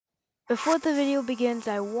Before the video begins,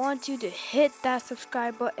 I want you to hit that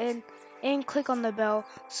subscribe button and click on the bell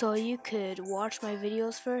so you could watch my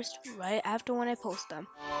videos first right after when I post them.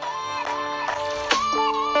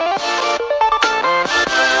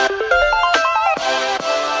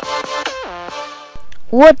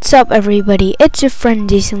 What's up everybody, it's your friend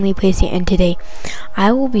JasonLiPlays here, and today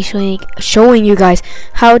I will be showing you guys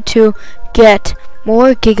how to get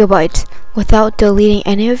more gigabytes without deleting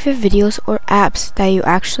any of your videos or apps that you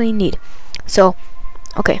actually need. So,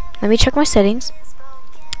 okay, let me check my settings.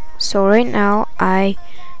 So right now I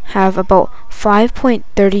have about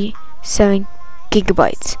 5.37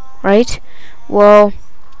 gigabytes, right? Well,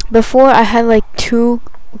 before I had like 2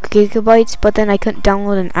 gigabytes, but then I couldn't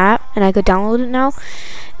download an app, and I could download it now,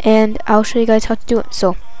 and I'll show you guys how to do it.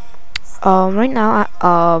 So right now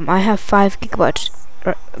I have 5 gigabytes,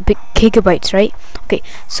 right? Okay,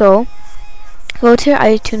 so go to your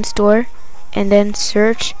iTunes store and then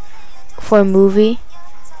search for a movie.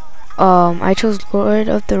 I chose Lord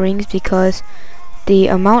of the Rings because the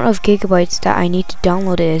amount of gigabytes that I need to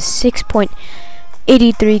download is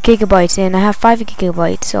 6.83 gigabytes, and I have 5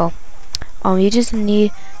 gigabytes. So you just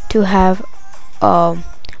need to have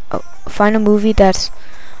find a movie that's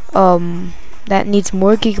that needs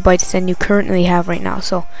more gigabytes than you currently have right now.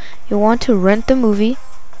 So you want to rent the movie.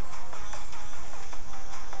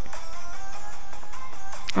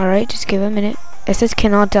 Alright, just give it a minute. It says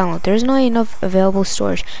cannot download. There's not enough available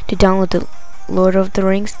storage to download the Lord of the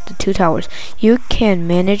Rings, The Two Towers. You can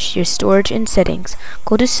manage your storage in settings.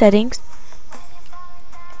 Go to settings,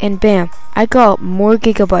 and bam, I got more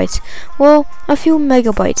gigabytes. Well, a few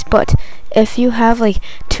megabytes, but if you have like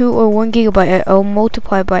 2 or 1 gigabyte, I'll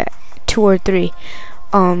multiply by 2 or 3.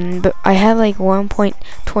 But I had like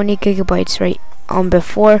 1.20 gigabytes right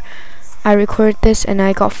before I recorded this, and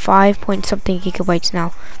I got 5 point something gigabytes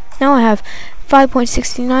now. Now I have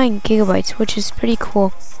 5.69 gigabytes, which is pretty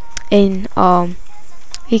cool. And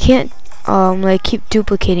you can't like keep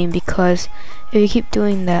duplicating, because if you keep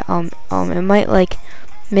doing that, it might like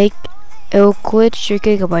it'll glitch your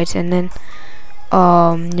gigabytes, and then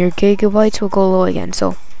your gigabytes will go low again.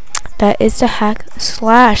 So that is the hack /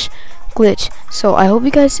 glitch. So I hope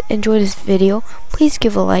you guys enjoyed this video. Please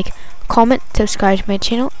give a like, comment, subscribe to my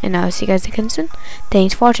channel, and I'll see you guys again soon.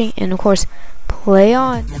 Thanks for watching, and of course, play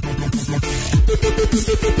on.